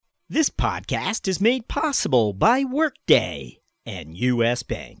This podcast is made possible by Workday and U.S.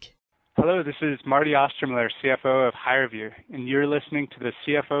 Bank. Hello, this is Marty Ostermiller, CFO of HireView, and you're listening to the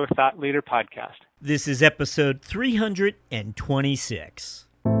CFO Thought Leader Podcast. This is episode 326.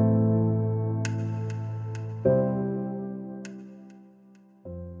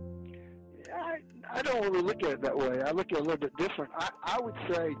 I don't really look at it that way. I look at it a little bit different. I would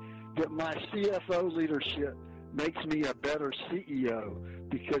say that my CFO leadership makes me a better CEO,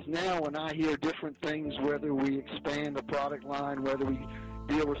 because now when I hear different things, whether we expand the product line, whether we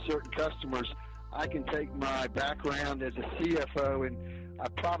deal with certain customers, I can take my background as a CFO and I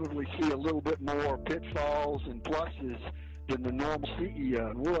probably see a little bit more pitfalls and pluses than the normal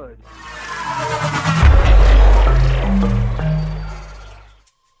CEO would.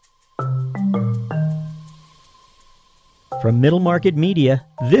 From Middle Market Media,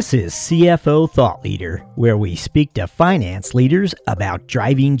 this is CFO Thought Leader, where we speak to finance leaders about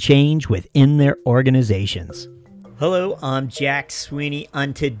driving change within their organizations. Hello, I'm Jack Sweeney.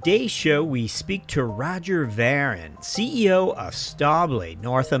 On today's show, we speak to Roger Varin, CEO of Staubli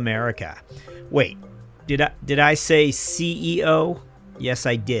North America. Wait, did I say CEO? Yes,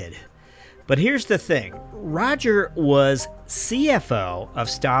 I did. But here's the thing. Roger was CFO of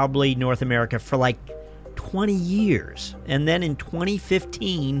Staubli North America for like 20 years. And then in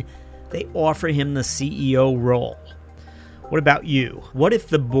 2015, they offer him the CEO role. What about you? What if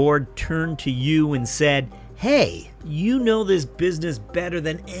the board turned to you and said, hey, you know this business better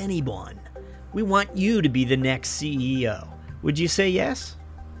than anyone. We want you to be the next CEO. Would you say yes?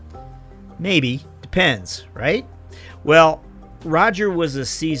 Maybe. Depends, right? Well, Roger was a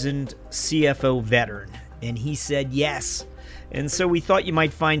seasoned CFO veteran, and he said yes. And so we thought you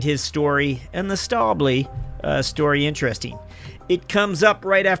might find his story and the Staubli story interesting. It comes up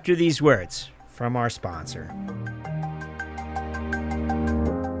right after these words from our sponsor.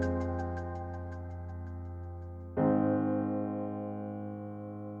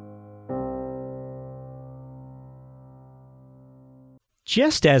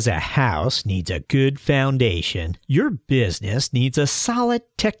 Just as a house needs a good foundation, your business needs a solid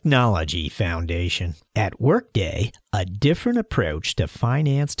technology foundation. At Workday, a different approach to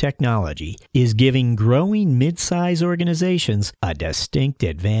finance technology is giving growing mid-size organizations a distinct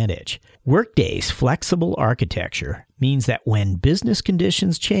advantage. Workday's flexible architecture means that when business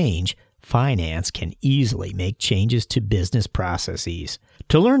conditions change, finance can easily make changes to business processes.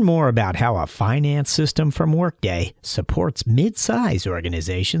 To learn more about how a finance system from Workday supports mid-size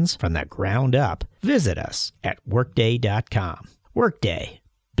organizations from the ground up, visit us at workday.com. Workday,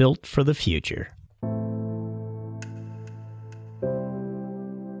 built for the future.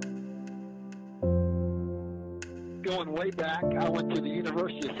 Going way back, I went to the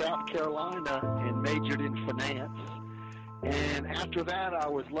University of South Carolina and majored in finance. And after that, I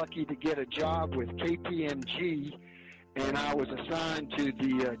was lucky to get a job with KPMG, and I was assigned to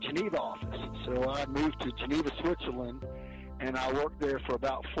the Geneva office. So I moved to Geneva, Switzerland, and I worked there for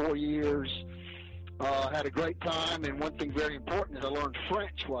about 4 years. Had a great time, and one thing very important is I learned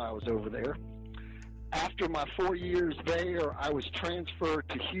French while I was over there. After my 4 years there, I was transferred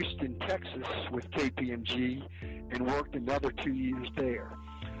to Houston, Texas with KPMG and worked another 2 years there.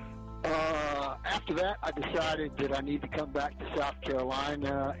 After that, I decided that I need to come back to South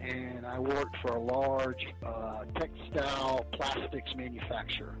Carolina, and I worked for a large textile plastics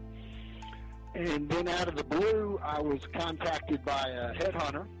manufacturer. And then out of the blue, I was contacted by a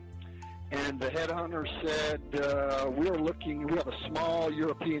headhunter, and the headhunter said, we have a small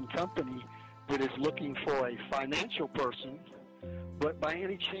European company that is looking for a financial person, but by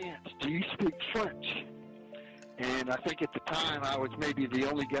any chance, do you speak French? And I think at the time I was maybe the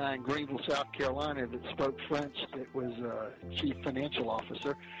only guy in Greenville, South Carolina that spoke French that was a chief financial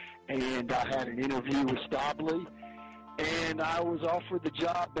officer. And I had an interview with Staubli, and I was offered the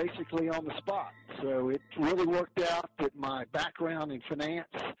job basically on the spot. So it really worked out that my background in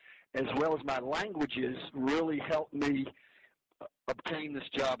finance as well as my languages really helped me obtain this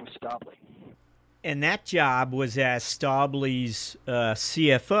job with Staubli. And that job was as Staubli's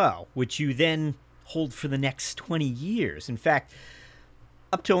CFO, which you then hold for the next 20 years. In fact,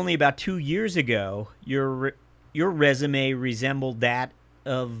 up to only about 2 years ago, your resume resembled that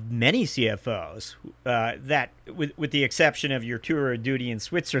of many CFOs, that with the exception of your tour of duty in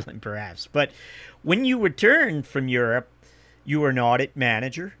Switzerland, perhaps. But when you returned from Europe, you were an audit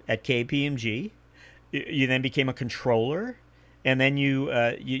manager at KPMG. You then became a controller, and then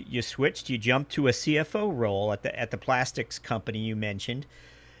you switched. You jumped to a CFO role at the plastics company you mentioned,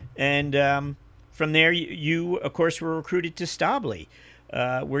 and from there, you, of course, were recruited to Staubli,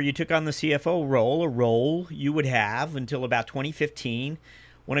 where you took on the CFO role, a role you would have until about 2015,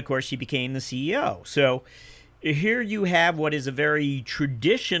 when, of course, you became the CEO. So here you have what is a very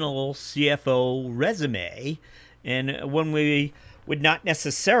traditional CFO resume, and one we would not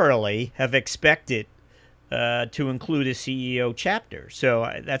necessarily have expected to include a CEO chapter.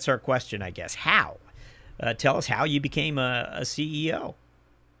 So that's our question, I guess. How? Tell us how you became a CEO.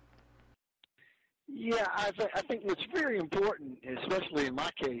 Yeah, I think what's very important, especially in my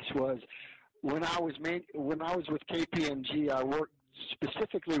case, was when I was with KPMG, I worked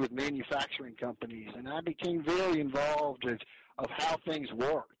specifically with manufacturing companies, and I became very involved of how things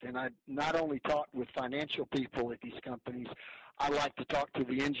worked. And I not only talked with financial people at these companies, I like to talk to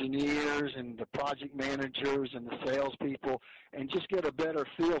the engineers and the project managers and the salespeople, and just get a better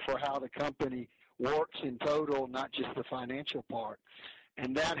feel for how the company works in total, not just the financial part.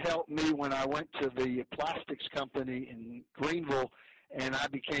 And that helped me when I went to the plastics company in Greenville, and I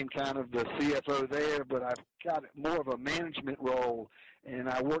became kind of the CFO there, but I've got more of a management role, and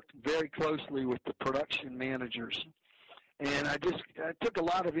I worked very closely with the production managers. And I took a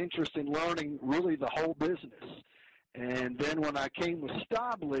lot of interest in learning really the whole business. And then when I came with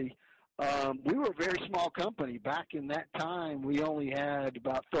Staubli, we were a very small company. Back in that time, we only had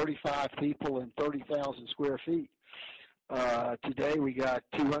about 35 people and 30,000 square feet. Today we got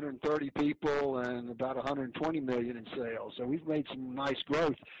 230 people and about 120 million in sales. So we've made some nice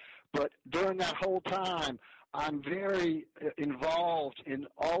growth. But during that whole time, I'm very involved in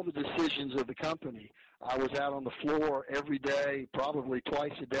all the decisions of the company. I was out on the floor every day, probably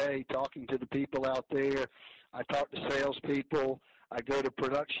twice a day, talking to the people out there. I talk to salespeople. I go to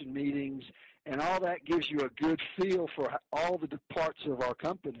production meetings, and all that gives you a good feel for all the parts of our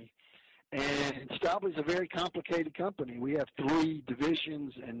company. And Staubli is a very complicated company. We have 3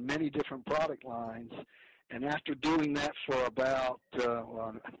 divisions and many different product lines. And after doing that for about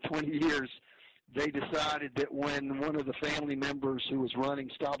 20 years, they decided that when one of the family members who was running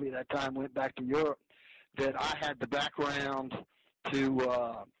Staubli at that time went back to Europe, that I had the background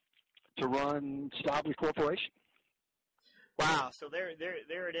to run Staubli Corporation. Wow! So there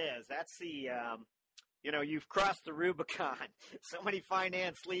it is. That's the you've crossed the Rubicon. So many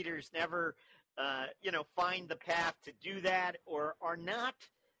finance leaders never find the path to do that, or are not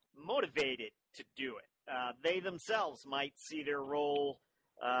motivated to do it. They themselves might see their role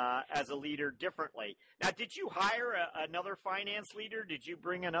as a leader differently. Now, did you hire another finance leader? Did you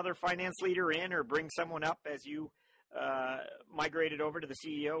bring another finance leader in, or bring someone up as you migrated over to the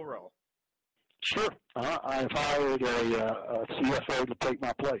CEO role? Sure. I've hired a CFO to take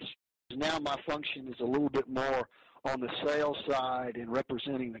my place. Now my function is a little bit more on the sales side and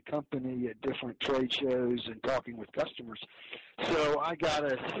representing the company at different trade shows and talking with customers. So I got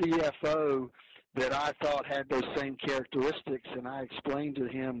a CFO that I thought had those same characteristics, and I explained to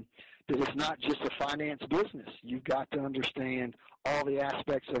him that it's not just a finance business. You've got to understand all the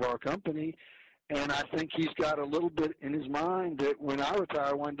aspects of our company, and I think he's got a little bit in his mind that when I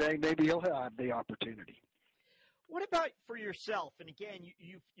retire one day, maybe he'll have the opportunity. What about for yourself? And again,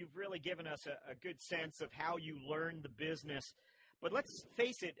 you've really given us a good sense of how you learned the business. But let's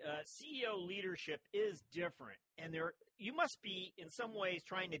face it, CEO leadership is different, and you must be in some ways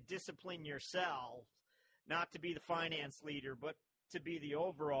trying to discipline yourself, not to be the finance leader, but to be the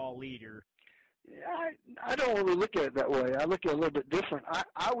overall leader. I don't really look at it that way. I look at it a little bit different.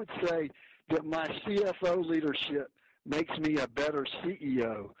 I would say that my CFO leadership makes me a better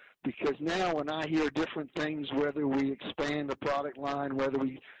CEO, because now when I hear different things, whether we expand the product line, whether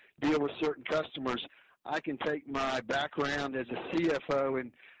we deal with certain customers, I can take my background as a CFO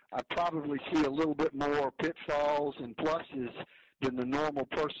and I probably see a little bit more pitfalls and pluses than the normal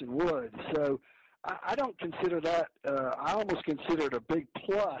person would. So I don't consider that, I almost consider it a big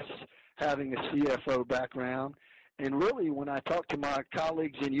plus having a CFO background. And really, when I talk to my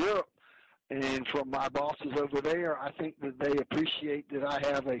colleagues in Europe and from my bosses over there, I think that they appreciate that I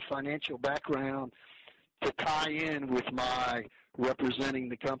have a financial background to tie in with my representing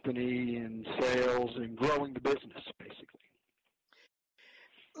the company and sales and growing the business, basically.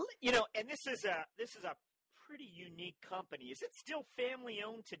 And this is a pretty unique company. Is it still family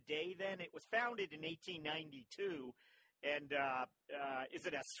owned today? Then it was founded in 1892, and is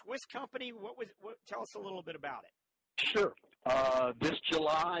it a Swiss company? Tell us a little bit about it. Sure. This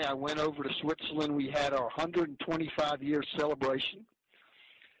July, I went over to Switzerland. We had our 125-year celebration.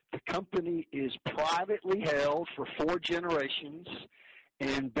 The company is privately held for 4 generations,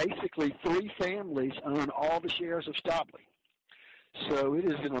 and basically 3 families own all the shares of Staubli. So it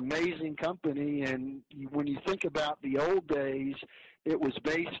is an amazing company, and when you think about the old days, it was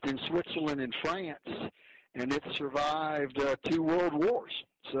based in Switzerland and France, and it's survived 2 world wars.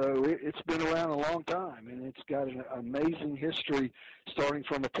 So it's been around a long time, and it's got an amazing history, starting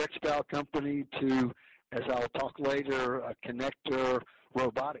from a textile company to, as I'll talk later, a connector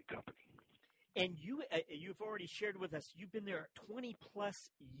robotic company. And you've already shared with us, you've been there 20-plus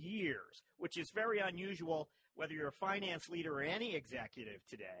years, which is very unusual, whether you're a finance leader or any executive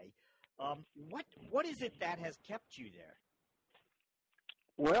today. What is it that has kept you there?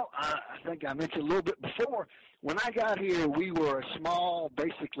 Well, I think I mentioned a little bit before. When I got here, we were a small,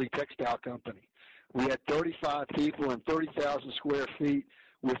 basically textile company. We had 35 people and 30,000 square feet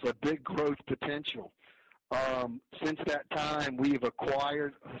with a big growth potential. Since that time, we've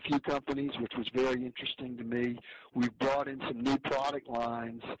acquired a few companies, which was very interesting to me. We've brought in some new product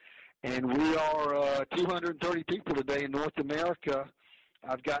lines, and we are 230 people today in North America.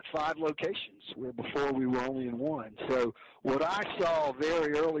 I've got 5 locations, where before we were only in 1. So what I saw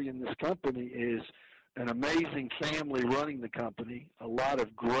very early in this company is an amazing family running the company, a lot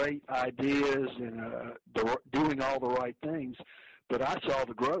of great ideas and doing all the right things. But I saw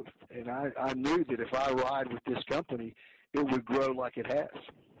the growth, and I knew that if I ride with this company, it would grow like it has.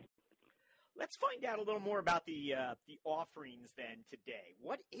 Let's find out a little more about the offerings then today.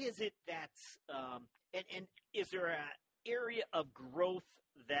 What is it that's and is there an area of growth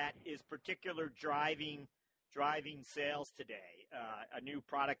that is particular driving sales today? A new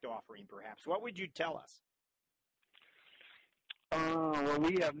product offering, perhaps. What would you tell us? Well,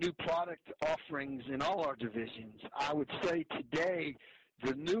 we have new product offerings in all our divisions. I would say today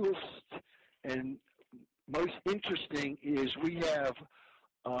the newest and most interesting is we have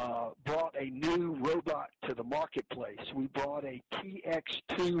brought a new robot to the marketplace. We brought a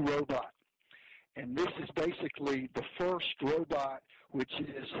TX2 robot, and this is basically the first robot which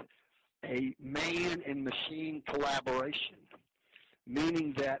is a man and machine collaboration,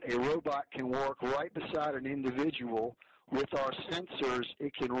 meaning that a robot can work right beside an individual. With our sensors,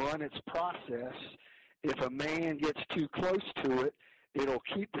 it can run its process. If a man gets too close to it, it'll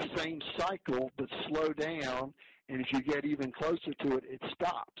keep the same cycle but slow down, and if you get even closer to it, it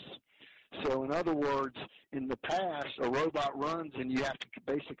stops. So in other words, in the past, a robot runs and you have to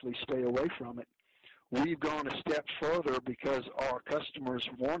basically stay away from it. We've gone a step further because our customers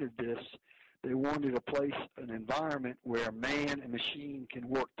wanted this. They wanted a place, an environment where man and machine can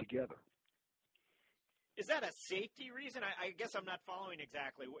work together. Is that a safety reason? I guess I'm not following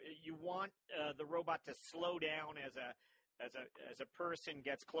exactly. You want the robot to slow down as a person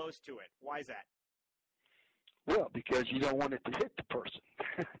gets close to it. Why is that? Well, because you don't want it to hit the person.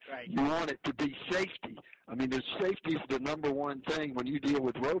 Right. You want it to be safety. I mean, safety is the number one thing when you deal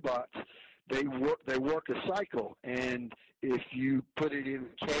with robots. They work a cycle, and if you put it in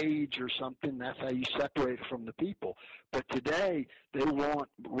a cage or something, that's how you separate it from the people. But today, they want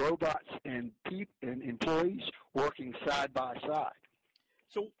robots and employees working side by side.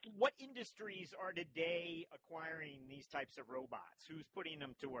 So what industries are today acquiring these types of robots? Who's putting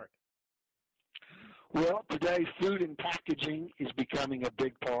them to work? Well, today, food and packaging is becoming a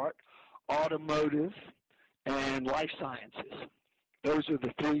big part, automotive, and life sciences. Those are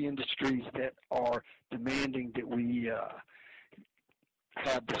the 3 industries that are demanding that we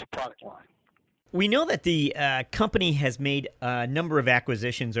have this product line. We know that the company has made a number of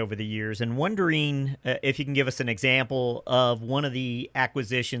acquisitions over the years, and wondering if you can give us an example of one of the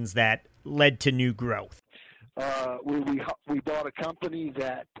acquisitions that led to new growth. We bought a company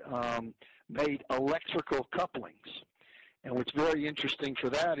that made electrical couplings. And what's very interesting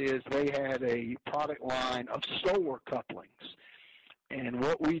for that is they had a product line of solar couplings. And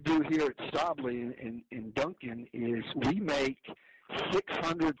what we do here at Stobley in Duncan is we make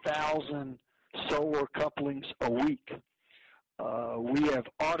 600,000 solar couplings a week. We have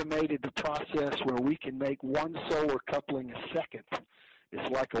automated the process where we can make 1 solar coupling a second. It's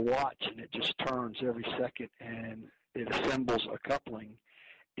like a watch, and it just turns every second, and it assembles a coupling.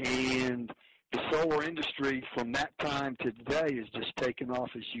 And the solar industry from that time to today has just taken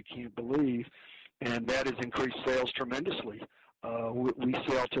off as you can't believe, and that has increased sales tremendously. We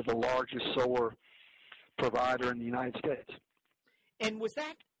sell to the largest solar provider in the United States. And was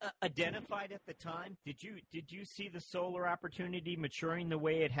that identified at the time? Did you see the solar opportunity maturing the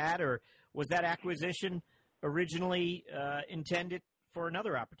way it had, or was that acquisition originally intended for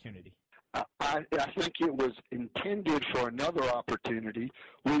another opportunity? I think it was intended for another opportunity.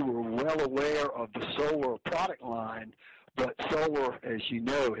 We were well aware of the solar product line, but solar, as you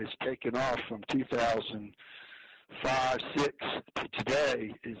know, has taken off from 2005, 6 to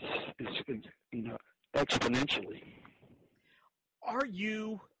today is exponentially. Are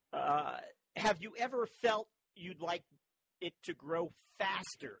you? Have you ever felt you'd like it to grow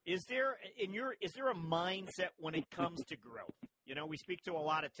faster? Is there a mindset when it comes to growth? You know, we speak to a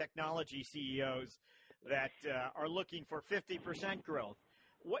lot of technology CEOs that are looking for 50% growth.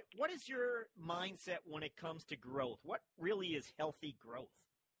 What is your mindset when it comes to growth? What really is healthy growth?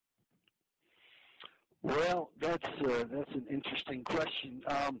 Well, that's an interesting question.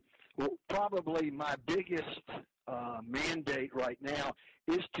 Well, probably my biggest mandate right now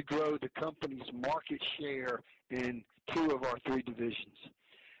is to grow the company's market share in 2 of our 3 divisions.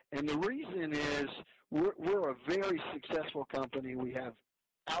 And the reason is we're a very successful company. We have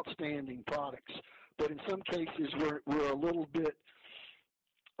outstanding products, but in some cases we're a little bit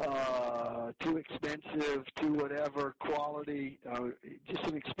too expensive, too whatever quality, just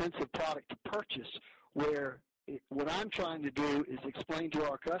an expensive product to purchase, where what I'm trying to do is explain to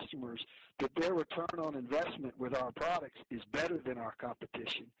our customers that their return on investment with our products is better than our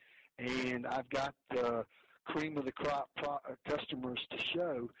competition. And I've got the cream of the crop customers to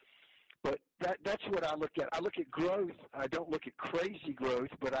show. But that's what I look at. I look at growth. I don't look at crazy growth,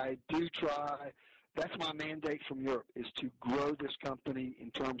 but I do try. That's my mandate from Europe, is to grow this company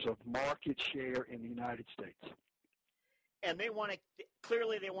in terms of market share in the United States. And they want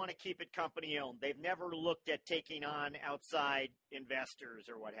to keep it company owned. They've never looked at taking on outside investors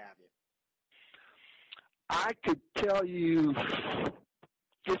or what have you. I could tell you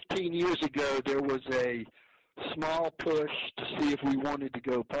 15 years ago there was a small push to see if we wanted to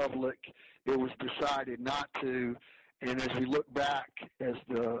go public. It was decided not to. And as we look back, as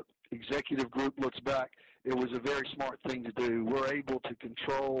the executive group looks back, it was a very smart thing to do. We're able to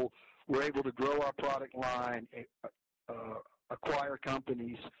grow our product line, acquire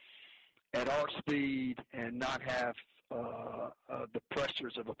companies at our speed, and not have the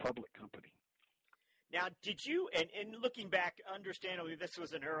pressures of a public company. Now, did you, and looking back, understandably, this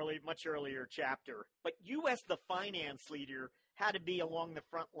was much earlier chapter, but you as the finance leader had to be along the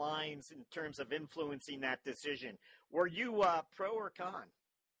front lines in terms of influencing that decision. Were you pro or con?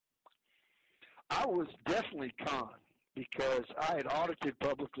 I was definitely con, because I had audited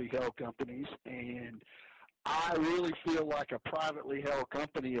publicly held companies, and I really feel like a privately held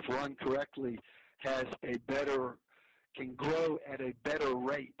company, if run correctly, can grow at a better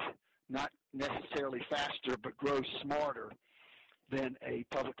rate, not necessarily faster, but grow smarter than a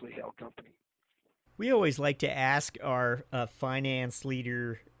publicly held company. We always like to ask our finance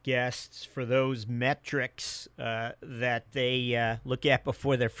leader guests for those metrics that they look at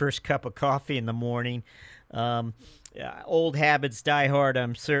before their first cup of coffee in the morning. Old habits die hard,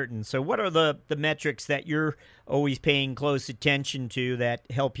 I'm certain. So what are the metrics that you're always paying close attention to that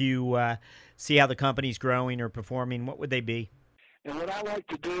help you see how the company's growing or performing? What would they be? And what I like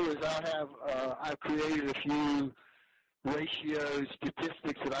to do is I've created a few ratios,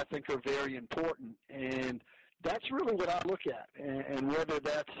 statistics that I think are very important, and that's really what I look at. And whether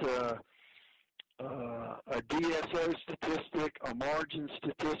that's a DSO statistic, a margin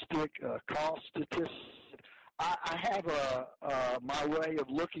statistic, a cost statistic, I have my way of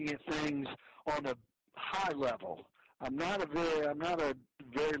looking at things on a high level. I'm not a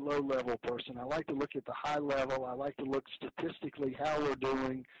very low level person. I like to look at the high level. I like to look statistically how we're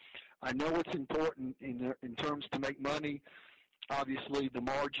doing. I know it's important in terms to make money. Obviously, the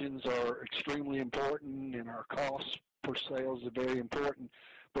margins are extremely important, and our costs per sales are very important.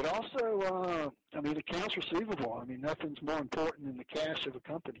 But also, accounts receivable. Nothing's more important than the cash of a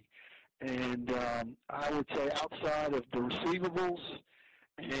company. And I would say outside of the receivables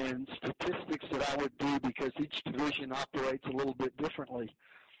and statistics that I would do, because each division operates a little bit differently,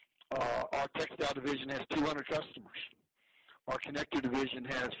 our textile division has 200 customers. Our connector division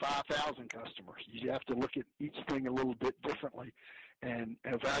has 5,000 customers. You have to look at each thing a little bit differently and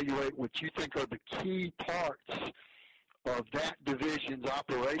evaluate what you think are the key parts of that division's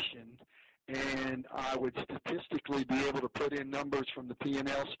operation. And I would statistically be able to put in numbers from the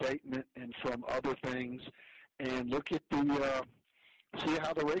P&L statement and from other things and look at see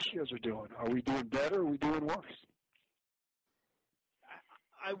how the ratios are doing. Are we doing better or are we doing worse?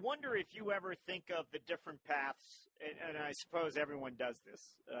 I wonder if you ever think of the different paths, and I suppose everyone does this,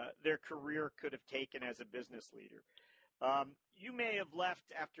 their career could have taken as a business leader. You may have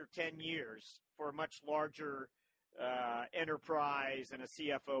left after 10 years for a much larger enterprise and a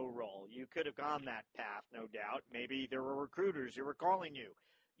CFO role. You could have gone that path, no doubt. Maybe there were recruiters who were calling you.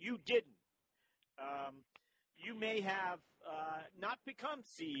 You didn't. You may have not become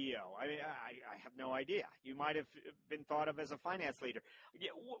CEO. I have no idea. You might have been thought of as a finance leader.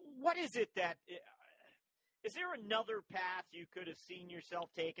 What is it that is there another path you could have seen yourself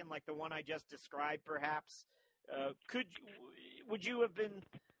taking, like the one I just described, perhaps? Would you have been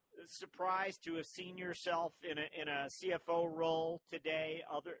surprised to have seen yourself in a CFO role today,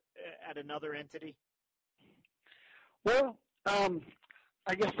 at another entity? Well,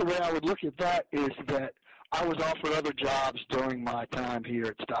 I guess the way I would look at that is that I was offered other jobs during my time here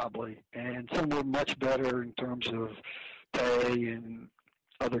at Staubli, and some were much better in terms of pay and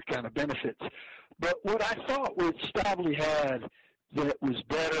other kind of benefits. But what I thought what Staubli had that was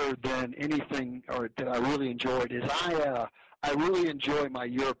better than anything, or that I really enjoyed, is I really enjoy my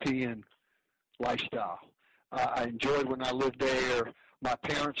European lifestyle. I enjoyed when I lived there. My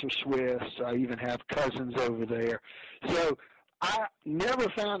parents are Swiss. I even have cousins over there. So I never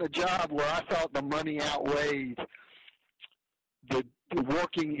found a job where I thought the money outweighed the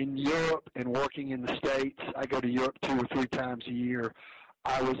working in Europe and working in the States. I go to Europe 2 or 3 times a year.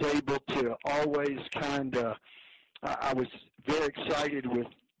 I was able to always I was very excited with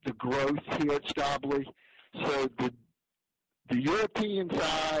the growth here at Staubli. So the European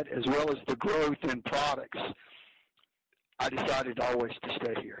side, as well as the growth in products, I decided always to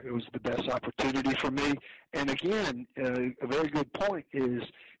stay here. It was the best opportunity for me. And again, a very good point is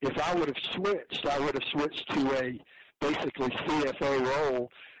if I would have switched, I would have switched to a basically CFO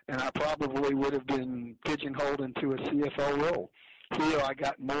role, and I probably would have been pigeonholed into a CFO role. Here I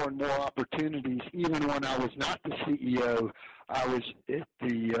got more and more opportunities. Even when I was not the CEO, I was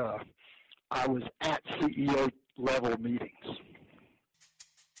at CEO level meetings.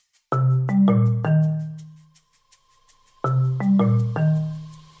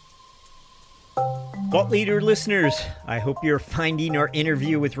 Thought Leader listeners, I hope you're finding our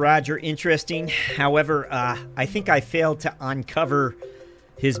interview with Roger interesting. However, I think I failed to uncover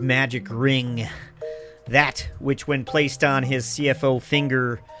his magic ring. That which, when placed on his CFO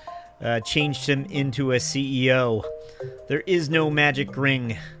finger, changed him into a CEO. There is no magic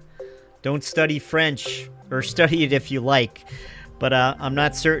ring. Don't study French, or study it if you like, but I'm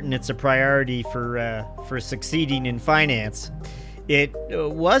not certain it's a priority for succeeding in finance. It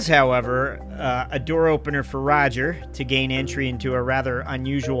was, however, a door opener for Roger to gain entry into a rather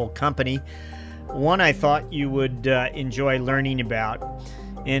unusual company, one I thought you would enjoy learning about.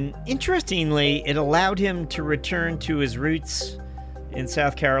 And interestingly, it allowed him to return to his roots in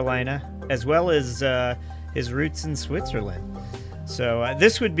South Carolina, as well as his roots in Switzerland. So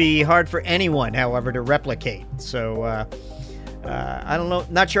this would be hard for anyone, however, to replicate. So I don't know,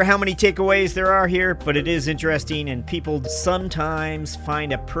 not sure how many takeaways there are here, but it is interesting, and people sometimes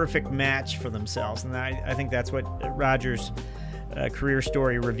find a perfect match for themselves. And I think that's what Roger's career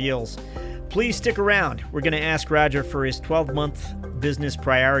story reveals. Please stick around. We're going to ask Roger for his 12-month business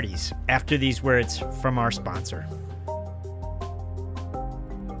priorities after these words from our sponsor.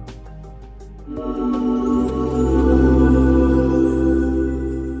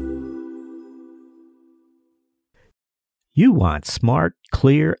 You want smart,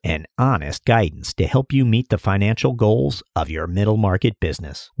 clear, and honest guidance to help you meet the financial goals of your middle market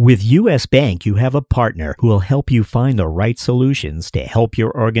business. With U.S. Bank, you have a partner who will help you find the right solutions to help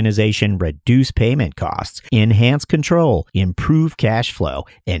your organization reduce payment costs, enhance control, improve cash flow,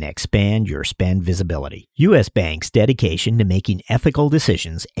 and expand your spend visibility. U.S. Bank's dedication to making ethical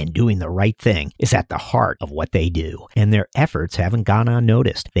decisions and doing the right thing is at the heart of what they do, and their efforts haven't gone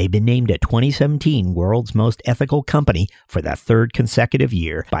unnoticed. They've been named a 2017 World's Most Ethical Company for the 3rd consecutive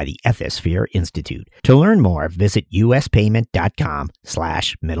year by the Ethisphere Institute. To learn more, visit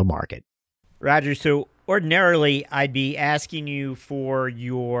uspayment.com/middle market. Roger, so ordinarily I'd be asking you for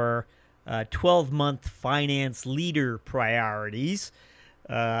your 12-month finance leader priorities.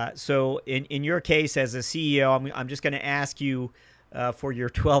 So in your case as a CEO, I'm just going to ask you for your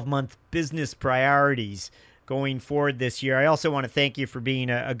 12-month business priorities going forward this year. I also want to thank you for being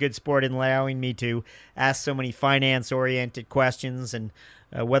a good sport and allowing me to ask so many finance-oriented questions, and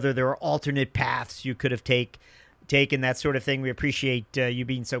whether there are alternate paths you could have taken, that sort of thing. We appreciate you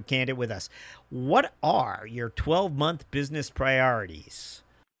being so candid with us. What are your 12-month business priorities?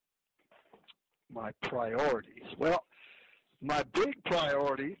 My priorities. Well, my big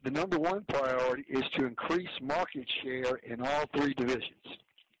priority, the number one priority, is to increase market share in all 3 divisions.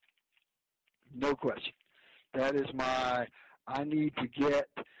 No question. That is I need to get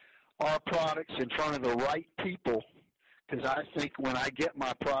our products in front of the right people, because I think when I get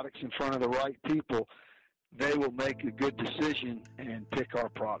my products in front of the right people, they will make a good decision and pick our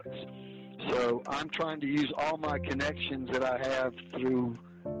products. So I'm trying to use all my connections that I have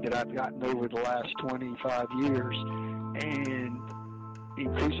that I've gotten over the last 25 years and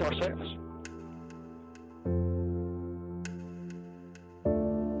increase our sales.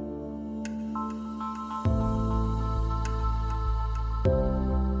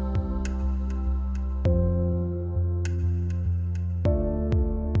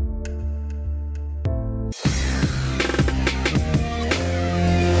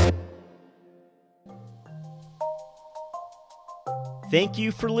 Thank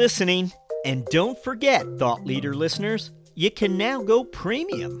you for listening. And don't forget, Thought Leader listeners, you can now go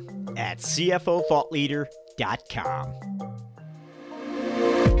premium at CFOThoughtLeader.com.